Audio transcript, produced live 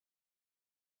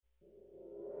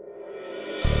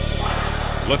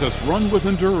let us run with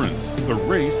endurance the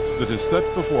race that is set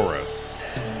before us,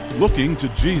 looking to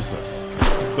Jesus,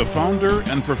 the founder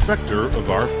and perfecter of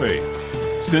our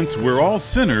faith. Since we're all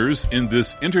sinners in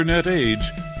this internet age,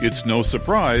 it's no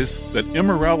surprise that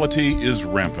immorality is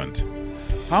rampant.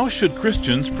 How should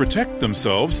Christians protect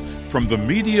themselves from the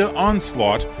media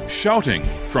onslaught shouting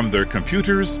from their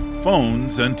computers,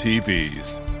 phones, and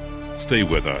TVs? Stay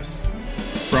with us.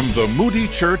 From the Moody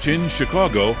Church in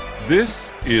Chicago, this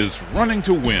is Running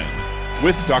to Win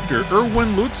with Dr.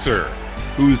 Erwin Lutzer,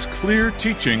 whose clear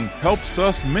teaching helps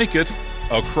us make it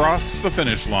across the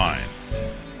finish line.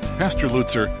 Pastor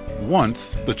Lutzer,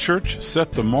 once the church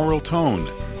set the moral tone,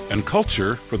 and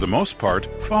culture, for the most part,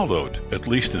 followed, at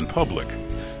least in public.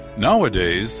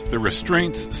 Nowadays, the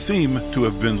restraints seem to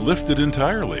have been lifted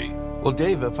entirely. Well,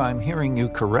 Dave, if I'm hearing you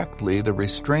correctly, the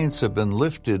restraints have been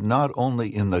lifted not only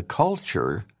in the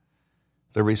culture,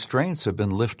 the restraints have been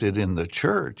lifted in the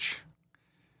church.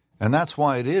 And that's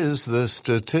why it is the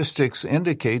statistics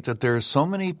indicate that there are so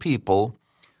many people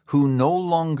who no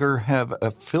longer have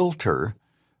a filter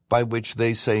by which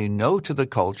they say no to the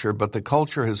culture, but the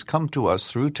culture has come to us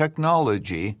through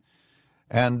technology,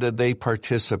 and they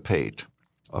participate.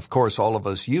 Of course, all of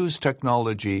us use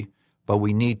technology, but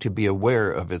we need to be aware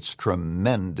of its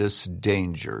tremendous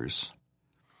dangers.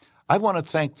 I want to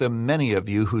thank the many of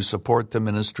you who support the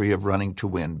ministry of Running to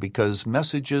Win, because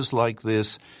messages like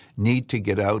this need to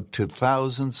get out to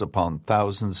thousands upon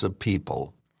thousands of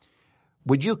people.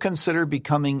 Would you consider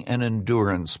becoming an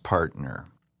endurance partner?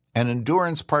 An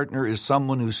endurance partner is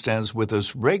someone who stands with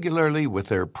us regularly with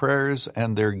their prayers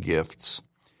and their gifts.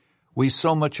 We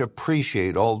so much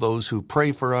appreciate all those who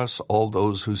pray for us, all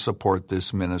those who support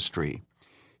this ministry.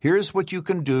 Here's what you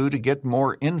can do to get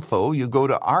more info. You go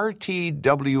to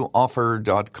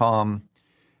rtwoffer.com.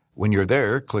 When you're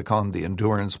there, click on the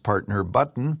Endurance Partner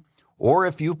button, or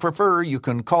if you prefer, you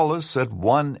can call us at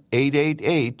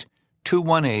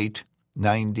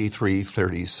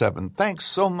 1-888-218-9337. Thanks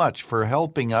so much for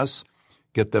helping us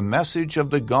get the message of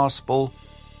the gospel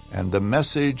and the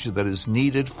message that is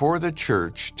needed for the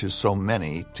church to so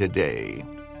many today.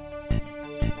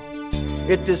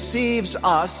 It deceives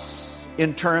us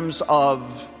in terms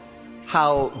of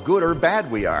how good or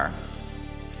bad we are.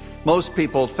 Most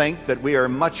people think that we're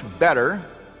much better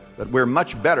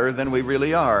than we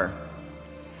really are.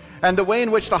 And the way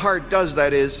in which the heart does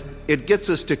that is it gets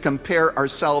us to compare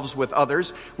ourselves with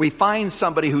others. We find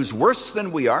somebody who's worse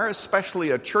than we are,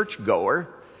 especially a churchgoer,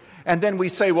 and then we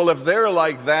say, well, if they're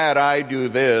like that, I do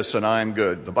this and I'm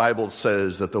good. The Bible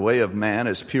says that the way of man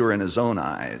is pure in his own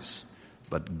eyes,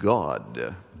 but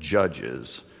God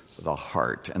judges the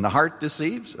heart, and the heart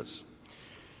deceives us.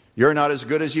 You're not as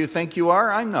good as you think you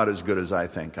are. I'm not as good as I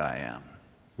think I am.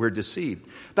 We're deceived.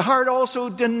 The heart also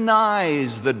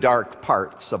denies the dark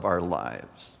parts of our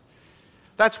lives.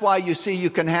 That's why you see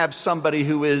you can have somebody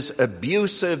who is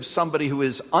abusive, somebody who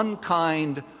is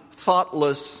unkind,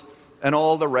 thoughtless, and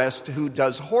all the rest, who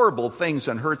does horrible things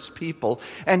and hurts people,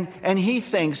 and he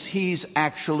thinks he's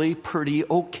actually pretty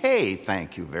okay,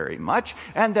 thank you very much,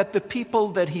 and that the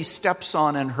people that he steps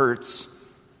on and hurts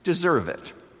deserve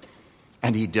it.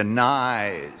 And he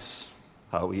denies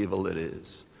how evil it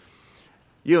is.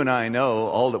 You and I know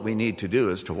all that we need to do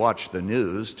is to watch the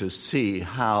news to see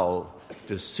how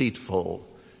deceitful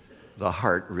the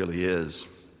heart really is.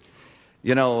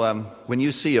 You know, when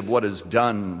you see of what is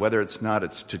done, whether it's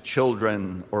to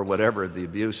children or whatever, the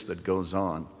abuse that goes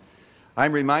on,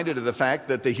 I'm reminded of the fact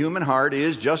that the human heart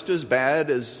is just as bad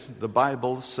as the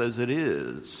Bible says it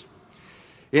is.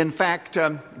 In fact,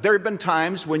 there have been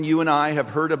times when you and I have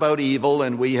heard about evil,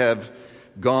 and we have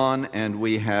gone and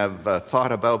we have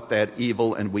thought about that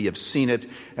evil, and we have seen it,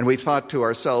 and we thought to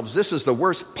ourselves, this is the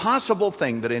worst possible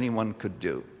thing that anyone could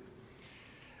do.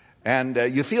 And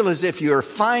you feel as if you're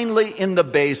finally in the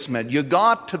basement. You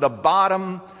got to the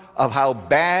bottom of how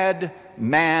bad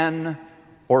man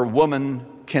or woman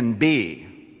can be.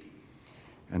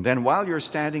 And then while you're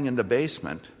standing in the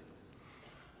basement,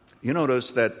 you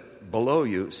notice that below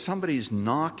you, somebody's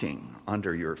knocking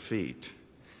under your feet.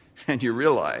 And you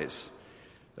realize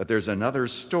that there's another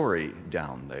story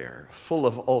down there, full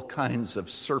of all kinds of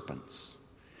serpents.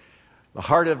 The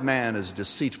heart of man is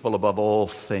deceitful above all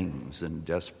things and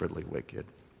desperately wicked.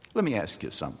 Let me ask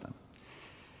you something.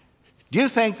 Do you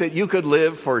think that you could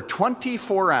live for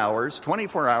 24 hours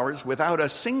without a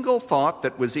single thought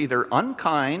that was either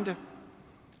unkind,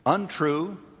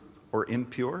 untrue, or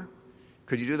impure?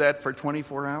 Could you do that for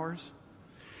 24 hours?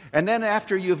 And then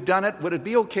after you've done it, would it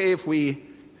be okay if we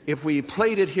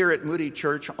played it here at Moody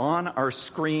Church on our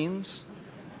screens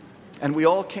and we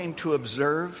all came to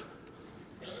observe?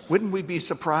 Wouldn't we be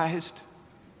surprised?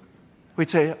 We'd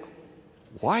say,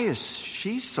 why is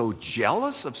she so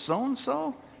jealous of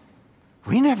so-and-so?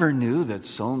 We never knew that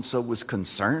so-and-so was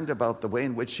concerned about the way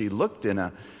in which she looked in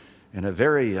a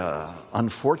very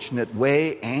unfortunate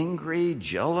way, angry,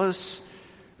 jealous,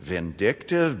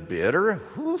 vindictive, bitter.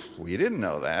 We didn't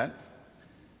know that.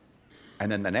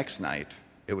 And then the next night,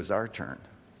 it was our turn.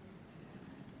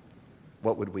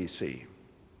 What would we see?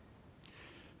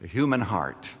 The human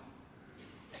heart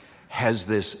has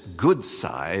this good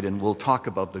side, and we'll talk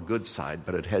about the good side,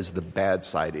 but it has the bad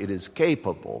side. It is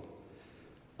capable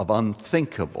of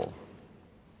unthinkable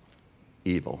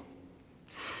evil.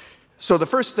 So the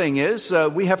first thing is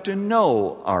we have to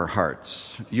know our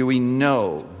hearts. We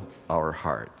know our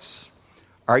hearts.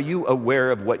 Are you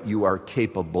aware of what you are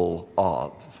capable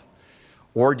of?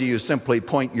 Or do you simply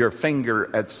point your finger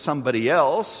at somebody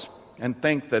else and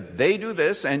think that they do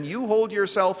this and you hold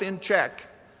yourself in check?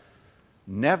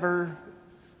 Never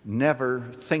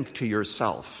think to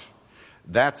yourself,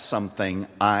 that's something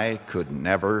I could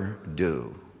never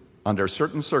do. Under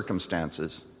certain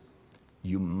circumstances,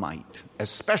 you might,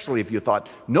 especially if you thought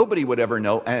nobody would ever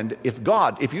know, and if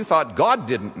you thought God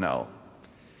didn't know,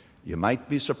 you might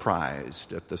be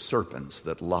surprised at the serpents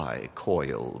that lie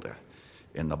coiled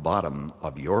in the bottom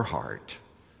of your heart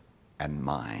and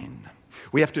mine.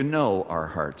 We have to know our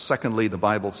hearts. Secondly, the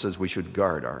Bible says we should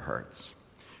guard our hearts.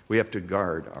 We have to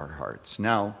guard our hearts.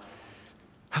 Now,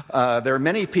 there are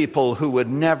many people who would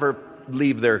never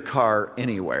leave their car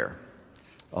anywhere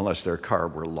unless their car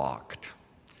were locked.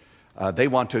 They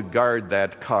want to guard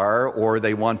that car, or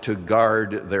they want to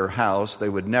guard their house. They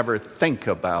would never think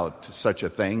about such a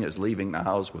thing as leaving the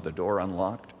house with the door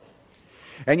unlocked.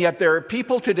 And yet there are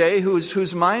people today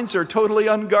whose minds are totally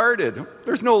unguarded.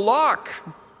 There's no lock.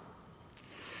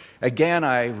 Again,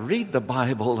 I read the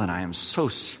Bible and I am so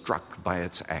struck by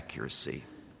its accuracy.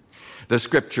 The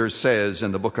scripture says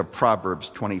in the book of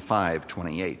Proverbs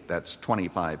 25:28, that's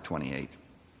 25:28,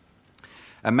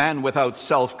 a man without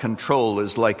self-control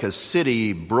is like a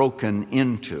city broken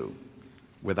into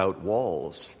without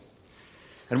walls.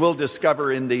 And we'll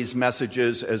discover in these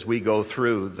messages as we go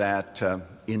through that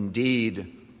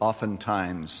indeed,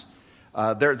 oftentimes,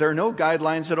 there are no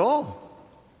guidelines at all.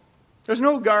 There's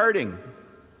no guarding.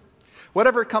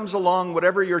 Whatever comes along,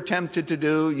 whatever you're tempted to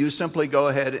do, you simply go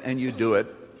ahead and you do it.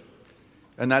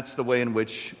 And that's the way in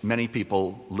which many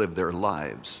people live their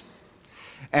lives.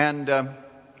 And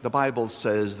the Bible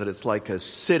says that it's like a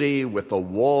city with the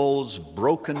walls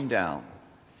broken down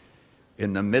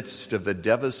in the midst of the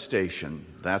devastation.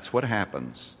 That's what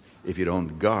happens if you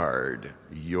don't guard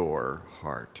your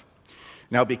heart.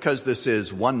 Now, because this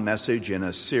is one message in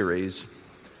a series,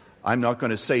 I'm not going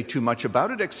to say too much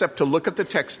about it except to look at the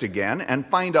text again and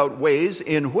find out ways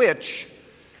in which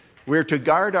we're to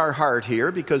guard our heart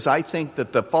here, because I think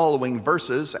that the following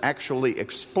verses actually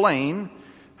explain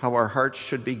how our hearts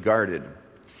should be guarded.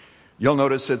 You'll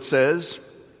notice it says,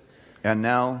 and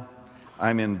now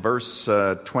I'm in verse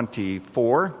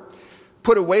 24,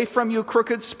 put away from you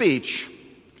crooked speech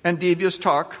and devious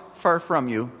talk far from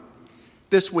you.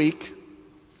 This week,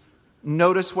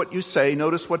 notice what you say,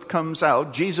 notice what comes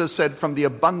out. Jesus said, from the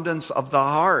abundance of the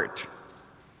heart,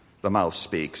 the mouth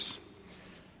speaks.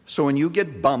 So when you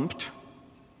get bumped,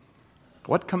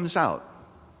 what comes out?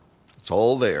 It's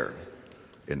all there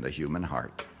in the human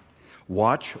heart.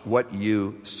 Watch what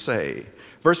you say.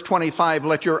 Verse 25,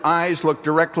 let your eyes look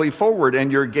directly forward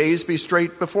and your gaze be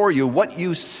straight before you. What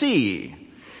you see.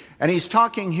 And he's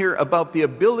talking here about the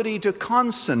ability to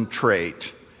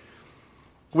concentrate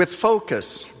with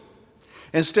focus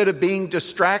instead of being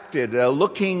distracted,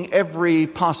 looking every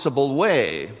possible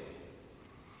way.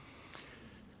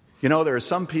 You know, there are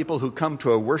some people who come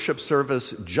to a worship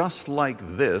service just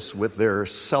like this with their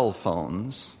cell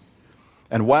phones.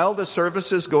 And while the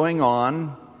service is going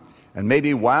on, and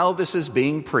maybe while this is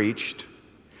being preached,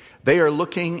 they are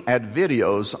looking at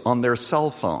videos on their cell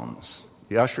phones.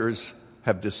 The ushers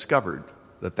have discovered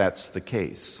that that's the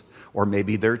case. Or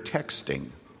maybe they're texting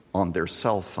on their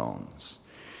cell phones.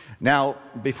 Now,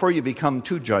 before you become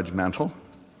too judgmental,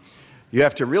 you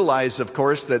have to realize, of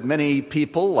course, that many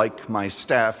people, like my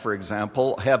staff, for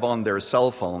example, have on their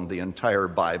cell phone the entire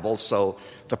Bible. So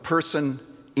the person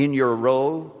in your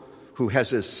row who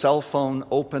has his cell phone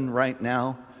open right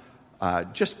now,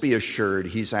 just be assured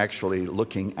he's actually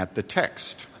looking at the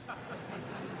text.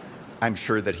 I'm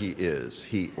sure that he is,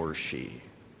 he or she.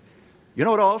 You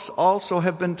know what also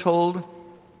have been told?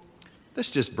 This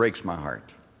just breaks my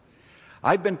heart.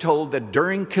 I've been told that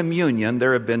during communion,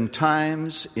 there have been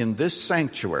times in this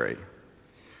sanctuary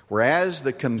where as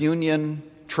the communion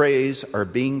trays are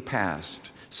being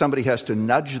passed, somebody has to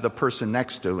nudge the person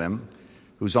next to him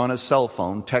who's on a cell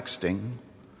phone texting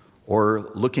or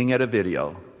looking at a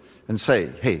video and say,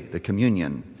 hey, the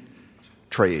communion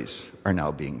trays are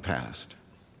now being passed.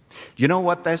 You know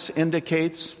what this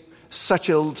indicates? Such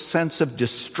a sense of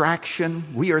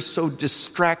distraction. We are so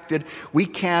distracted. We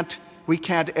can't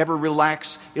ever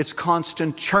relax. It's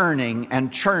constant churning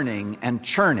and churning and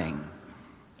churning.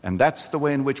 And that's the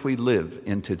way in which we live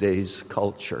in today's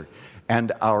culture.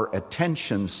 And our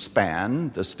attention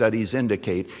span, the studies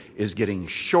indicate, is getting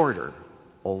shorter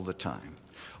all the time.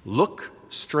 Look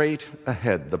straight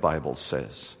ahead, the Bible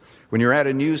says. When you're at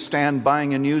a newsstand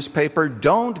buying a newspaper,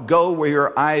 don't go where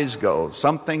your eyes go.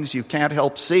 Some things you can't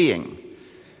help seeing,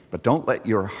 but don't let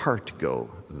your heart go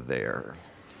there.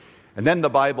 And then the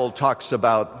Bible talks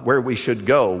about where we should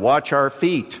go. Watch our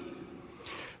feet.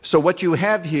 So what you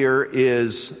have here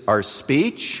is our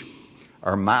speech,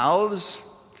 our mouths.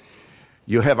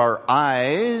 You have our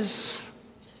eyes,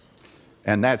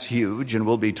 and that's huge, and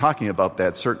we'll be talking about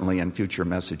that certainly in future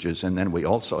messages. And then we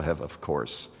also have, of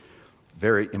course,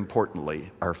 very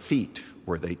importantly, our feet,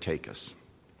 where they take us.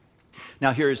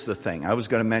 Now, here's the thing. I was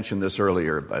going to mention this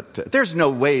earlier, but there's no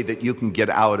way that you can get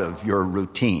out of your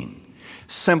routine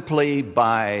simply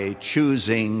by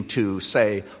choosing to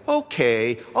say,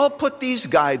 okay, I'll put these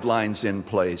guidelines in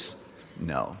place.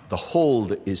 No, the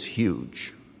hold is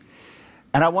huge.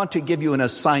 And I want to give you an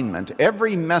assignment.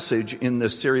 Every message in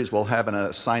this series will have an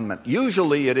assignment.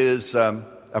 Usually it is a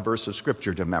verse of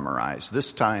Scripture to memorize.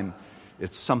 This time,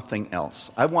 it's something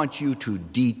else. I want you to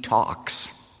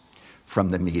detox from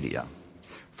the media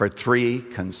for 3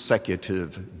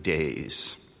 consecutive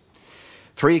days.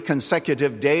 3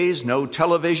 consecutive days, no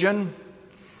television,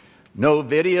 no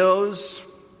videos,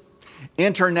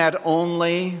 internet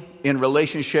only in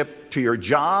relationship to your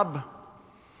job.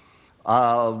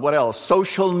 What else?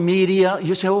 Social media.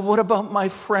 You say, well, what about my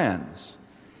friends?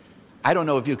 I don't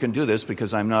know if you can do this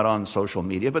because I'm not on social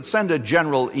media, but send a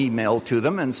general email to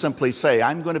them and simply say,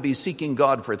 I'm going to be seeking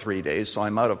God for 3 days, so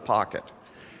I'm out of pocket.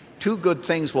 2 good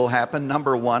things will happen.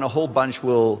 Number 1, a whole bunch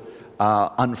will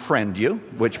unfriend you,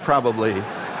 which probably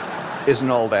isn't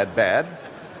all that bad.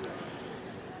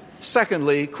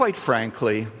 Secondly, quite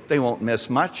frankly, they won't miss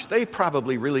much. They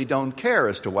probably really don't care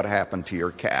as to what happened to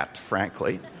your cat,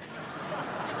 frankly.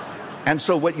 And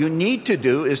so what you need to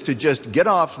do is to just get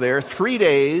off there 3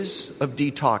 days of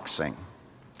detoxing.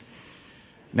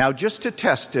 Now, just to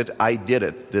test it, I did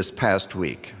it this past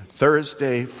week.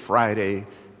 Thursday, Friday,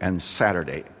 and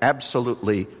Saturday.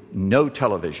 Absolutely no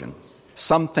television.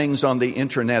 Some things on the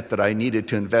internet that I needed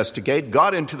to investigate.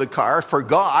 Got into the car,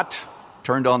 forgot,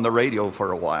 turned on the radio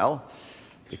for a while,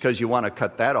 because you want to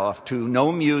cut that off too.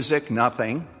 No music,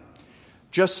 nothing.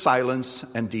 Just silence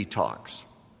and detox.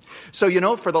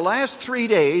 So, for the last 3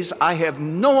 days, I have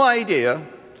no idea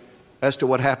as to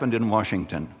what happened in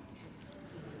Washington.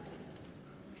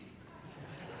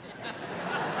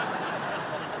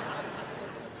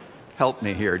 Help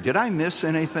me here. Did I miss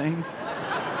anything?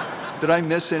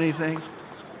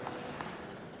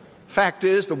 Fact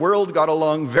is, the world got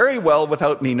along very well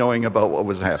without me knowing about what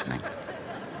was happening.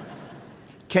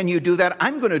 Can you do that?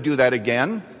 I'm going to do that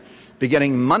again.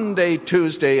 Beginning Monday,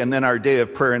 Tuesday, and then our day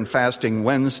of prayer and fasting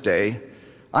Wednesday.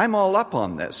 I'm all up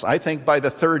on this. I think by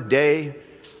the 3rd day,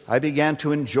 I began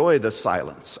to enjoy the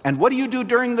silence. And what do you do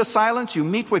during the silence? You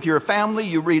meet with your family,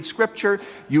 you read Scripture,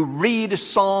 you read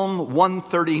Psalm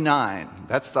 139.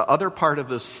 That's the other part of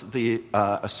the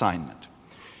assignment,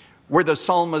 where the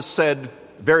psalmist said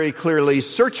very clearly,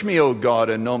 search me, O God,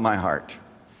 and know my heart.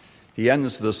 He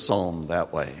ends the psalm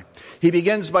that way. He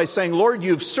begins by saying, Lord,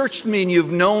 you've searched me and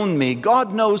you've known me.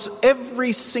 God knows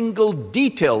every single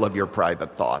detail of your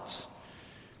private thoughts.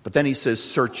 But then he says,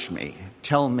 search me,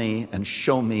 tell me, and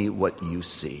show me what you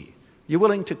see. You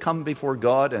willing to come before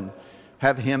God and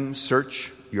have him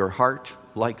search your heart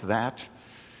like that?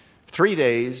 3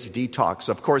 days detox.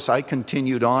 Of course, I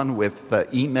continued on with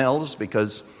emails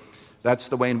because that's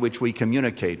the way in which we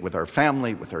communicate with our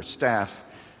family, with our staff.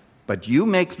 But you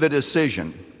make the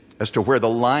decision as to where the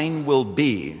line will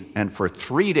be, and for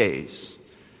 3 days,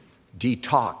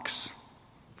 detox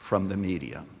from the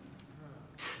media.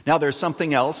 Now there's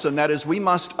something else, and that is we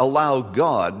must allow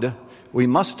God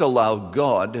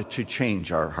to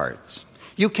change our hearts.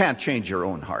 You can't change your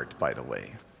own heart, by the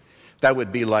way. That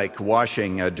would be like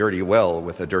washing a dirty well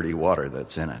with the dirty water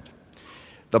that's in it.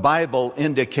 The Bible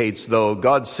indicates, though,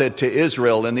 God said to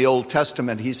Israel in the Old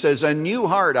Testament, he says, a new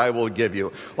heart I will give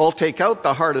you. I'll take out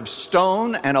the heart of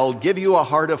stone and I'll give you a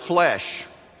heart of flesh.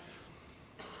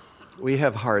 We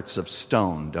have hearts of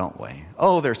stone, don't we?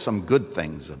 Oh, there's some good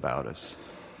things about us.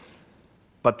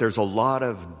 But there's a lot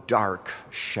of dark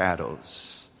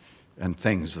shadows and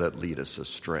things that lead us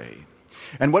astray.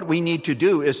 And what we need to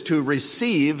do is to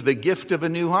receive the gift of a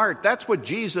new heart. That's what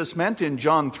Jesus meant in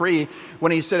John 3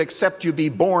 when he said, except you be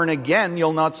born again,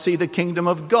 you'll not see the kingdom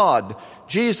of God.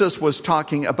 Jesus was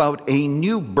talking about a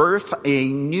new birth, a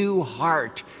new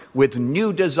heart with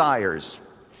new desires.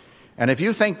 And if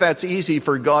you think that's easy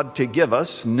for God to give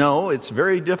us, no, it's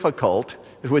very difficult.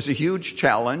 It was a huge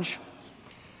challenge.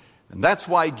 And that's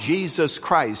why Jesus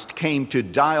Christ came to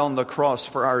die on the cross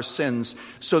for our sins,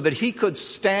 so that he could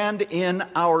stand in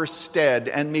our stead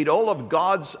and meet all of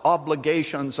God's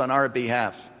obligations on our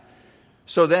behalf.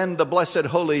 So then the blessed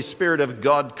Holy Spirit of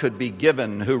God could be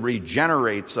given, who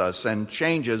regenerates us and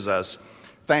changes us,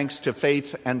 thanks to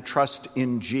faith and trust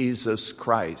in Jesus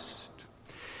Christ.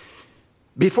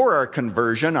 Before our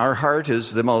conversion, our heart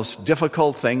is the most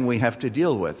difficult thing we have to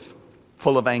deal with.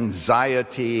 Full of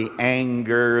anxiety,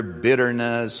 anger,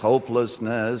 bitterness,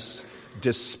 hopelessness,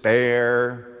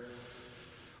 despair,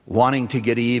 wanting to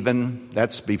get even.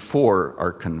 That's before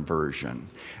our conversion.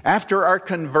 After our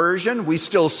conversion, we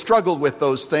still struggle with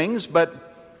those things, but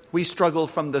we struggle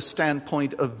from the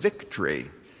standpoint of victory.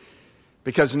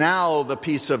 Because now the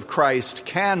peace of Christ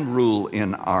can rule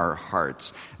in our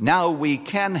hearts. Now we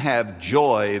can have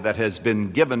joy that has been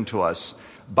given to us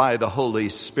by the Holy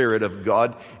Spirit of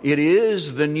God. It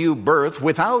is the new birth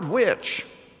without which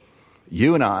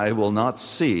you and I will not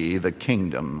see the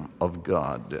kingdom of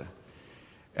God.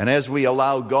 And as we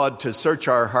allow God to search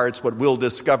our hearts, what we'll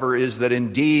discover is that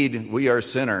indeed we are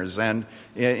sinners and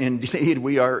indeed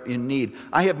we are in need.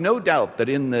 I have no doubt that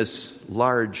in this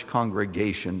large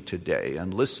congregation today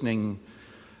and listening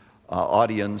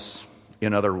audience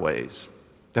in other ways,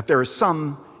 that there are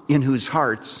some in whose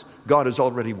hearts God is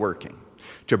already working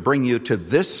to bring you to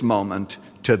this moment,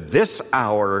 to this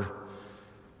hour,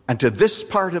 and to this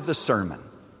part of the sermon,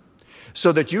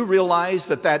 so that you realize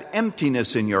that that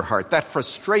emptiness in your heart, that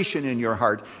frustration in your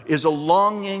heart, is a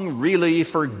longing really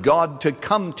for God to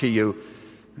come to you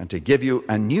and to give you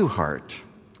a new heart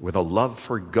with a love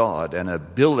for God and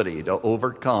ability to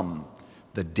overcome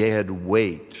the dead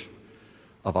weight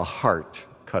of a heart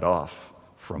cut off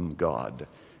from God.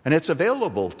 And it's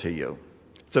available to you.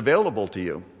 It's available to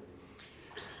you.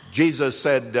 Jesus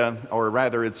said, or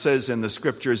rather it says in the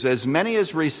scriptures, as many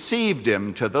as received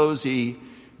him, to those he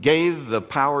gave the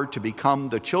power to become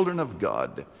the children of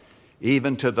God,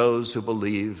 even to those who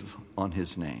believe on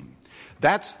his name.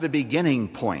 That's the beginning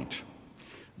point.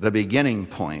 The beginning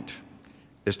point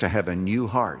is to have a new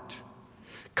heart.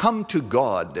 Come to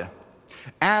God.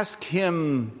 Ask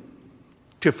him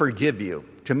to forgive you,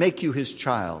 to make you his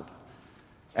child,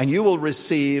 and you will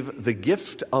receive the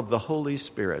gift of the Holy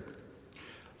Spirit.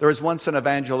 There was once an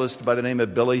evangelist by the name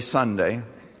of Billy Sunday.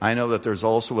 I know that there's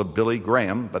also a Billy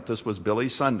Graham, but this was Billy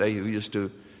Sunday, who used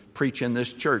to preach in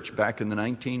this church back in the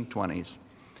 1920s.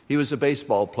 He was a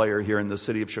baseball player here in the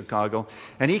city of Chicago,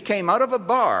 and he came out of a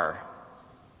bar.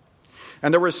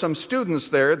 And there were some students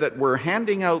there that were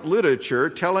handing out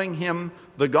literature telling him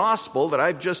the gospel that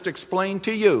I've just explained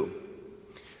to you.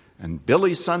 And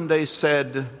Billy Sunday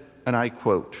said, and I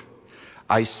quote,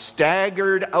 I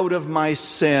staggered out of my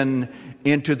sin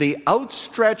into the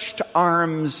outstretched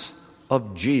arms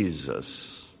of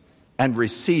Jesus and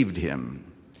received him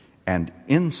and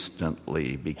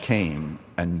instantly became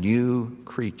a new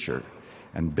creature.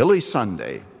 And Billy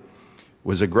Sunday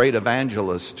was a great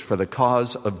evangelist for the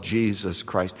cause of Jesus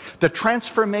Christ. The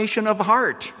transformation of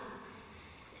heart.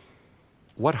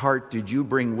 What heart did you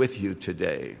bring with you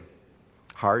today?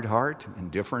 Hard heart?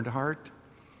 Indifferent heart?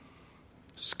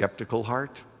 Skeptical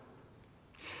heart?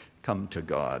 Come to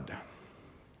God.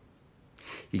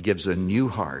 He gives a new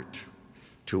heart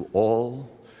to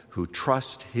all who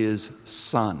trust his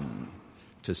Son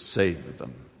to save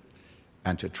them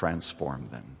and to transform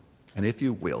them. And if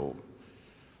you will,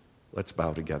 let's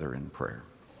bow together in prayer.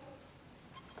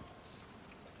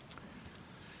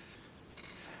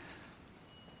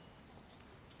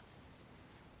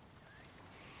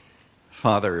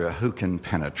 Father, who can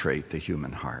penetrate the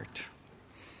human heart?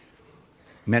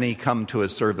 Many come to a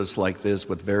service like this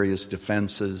with various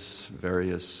defenses,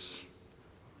 various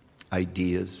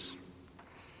ideas.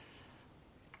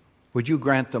 Would you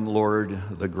grant them, Lord,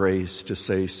 the grace to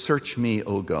say, search me,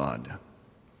 O God,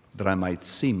 that I might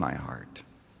see my heart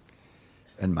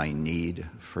and my need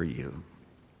for you.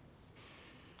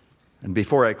 And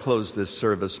before I close this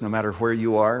service, no matter where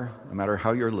you are, no matter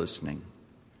how you're listening,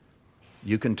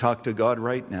 you can talk to God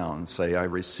right now and say, I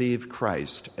receive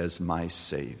Christ as my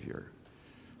Savior.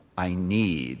 I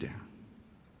need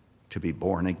to be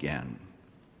born again,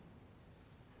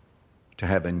 to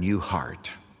have a new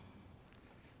heart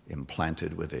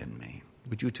implanted within me.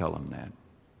 Would you tell him that?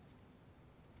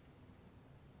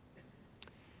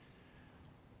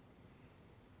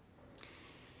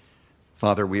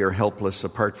 Father, we are helpless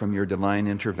apart from your divine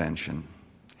intervention.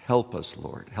 Help us,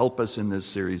 Lord. Help us in this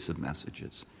series of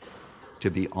messages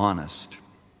to be honest,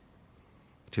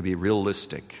 to be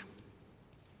realistic,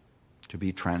 to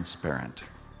be transparent,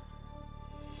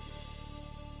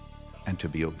 and to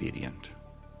be obedient.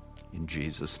 In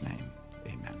Jesus' name,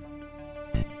 amen.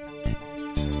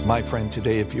 My friend,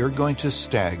 today, if you're going to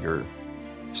stagger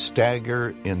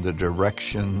in the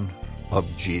direction of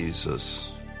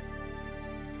Jesus.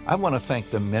 I want to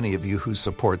thank the many of you who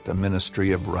support the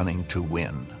ministry of Running to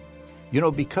Win. You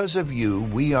know, because of you,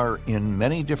 we are in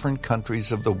many different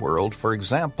countries of the world. For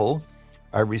example,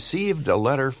 I received a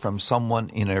letter from someone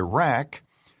in Iraq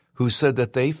who said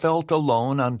that they felt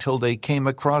alone until they came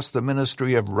across the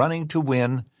ministry of Running to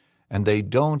Win, and they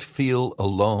don't feel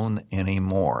alone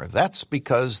anymore. That's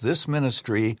because this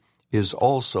ministry is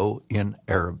also in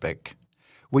Arabic.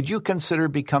 Would you consider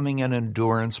becoming an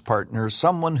endurance partner,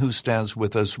 someone who stands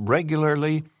with us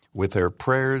regularly with their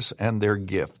prayers and their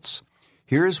gifts?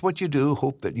 Here's what you do.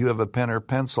 Hope that you have a pen or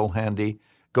pencil handy.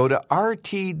 Go to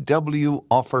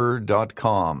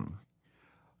rtwoffer.com.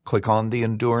 Click on the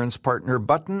Endurance Partner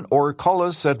button or call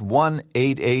us at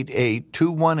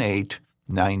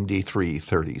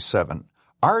 1-888-218-9337.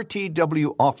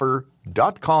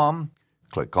 rtwoffer.com.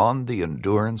 Click on the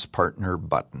Endurance Partner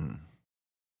button.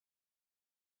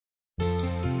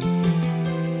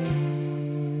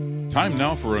 Time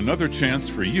now for another chance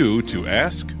for you to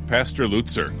ask Pastor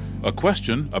Lutzer a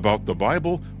question about the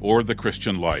Bible or the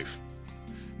Christian life.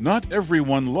 Not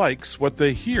everyone likes what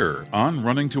they hear on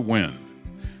Running to Win.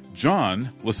 John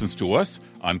listens to us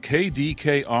on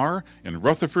KDKR in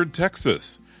Rutherford,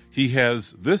 Texas. He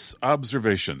has this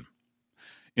observation.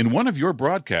 In one of your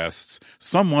broadcasts,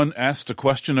 someone asked a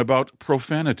question about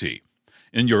profanity.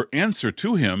 In your answer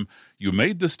to him, you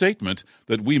made the statement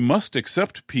that we must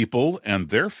accept people and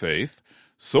their faith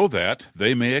so that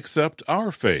they may accept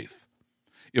our faith.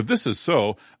 If this is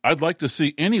so, I'd like to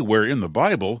see anywhere in the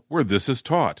Bible where this is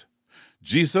taught.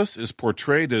 Jesus is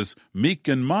portrayed as meek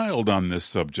and mild on this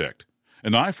subject,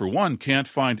 and I, for one, can't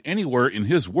find anywhere in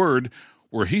his word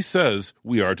where he says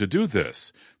we are to do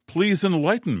this. Please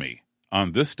enlighten me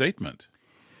on this statement.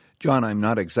 John, I'm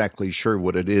not exactly sure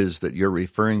what it is that you're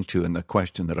referring to in the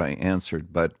question that I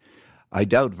answered, but I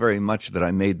doubt very much that I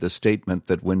made the statement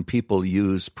that when people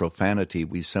use profanity,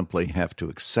 we simply have to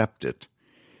accept it.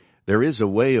 There is a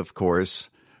way, of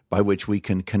course, by which we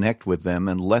can connect with them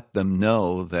and let them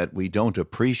know that we don't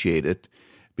appreciate it,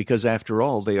 because after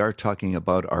all, they are talking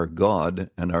about our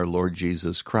God and our Lord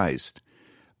Jesus Christ.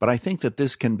 But I think that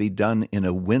this can be done in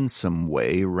a winsome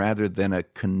way rather than a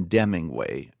condemning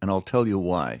way, and I'll tell you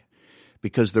why.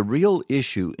 Because the real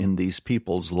issue in these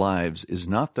people's lives is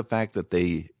not the fact that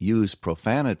they use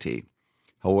profanity,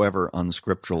 however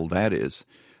unscriptural that is.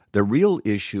 The real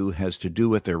issue has to do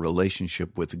with their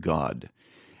relationship with God.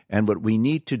 And what we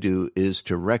need to do is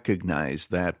to recognize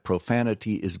that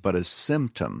profanity is but a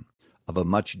symptom of a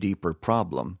much deeper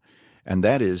problem, and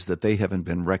that is that they haven't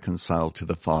been reconciled to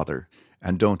the Father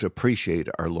and don't appreciate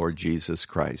our Lord Jesus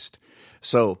Christ.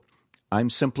 So I'm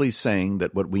simply saying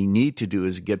that what we need to do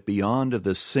is get beyond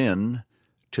the sin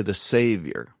to the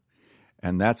Savior.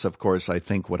 And that's, of course, I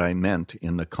think what I meant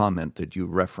in the comment that you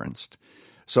referenced.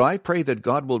 So I pray that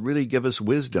God will really give us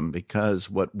wisdom, because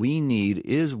what we need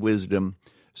is wisdom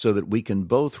so that we can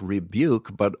both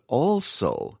rebuke but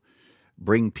also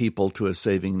bring people to a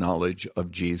saving knowledge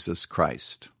of Jesus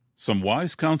Christ. Some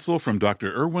wise counsel from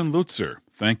Dr. Erwin Lutzer.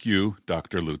 Thank you,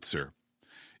 Dr. Lutzer.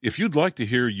 If you'd like to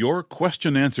hear your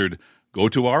question answered, go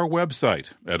to our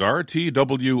website at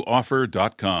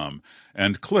rtwoffer.com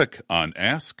and click on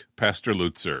Ask Pastor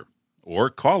Lutzer, or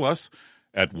call us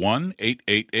at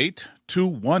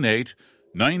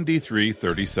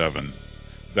 1-888-218-9337.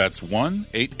 That's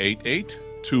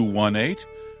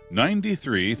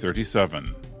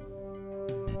 1-888-218-9337.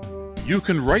 You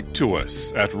can write to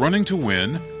us at Running to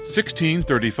Win,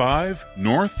 1635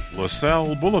 North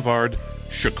LaSalle Boulevard,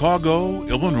 Chicago,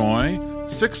 Illinois,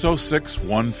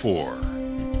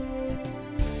 60614.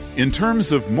 In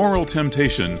terms of moral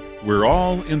temptation, we're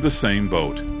all in the same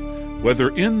boat. Whether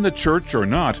in the church or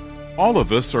not, all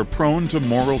of us are prone to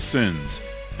moral sins,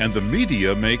 and the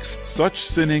media makes such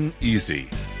sinning easy.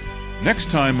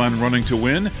 Next time on Running to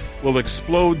Win, we'll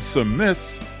explode some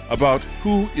myths about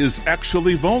who is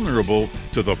actually vulnerable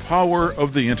to the power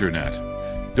of the Internet.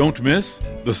 Don't miss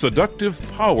the seductive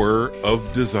power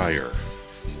of desire.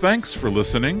 Thanks for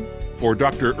listening. For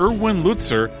Dr. Erwin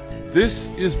Lutzer, this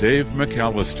is Dave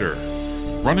McAllister.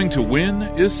 Running to Win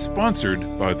is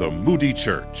sponsored by the Moody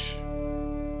Church.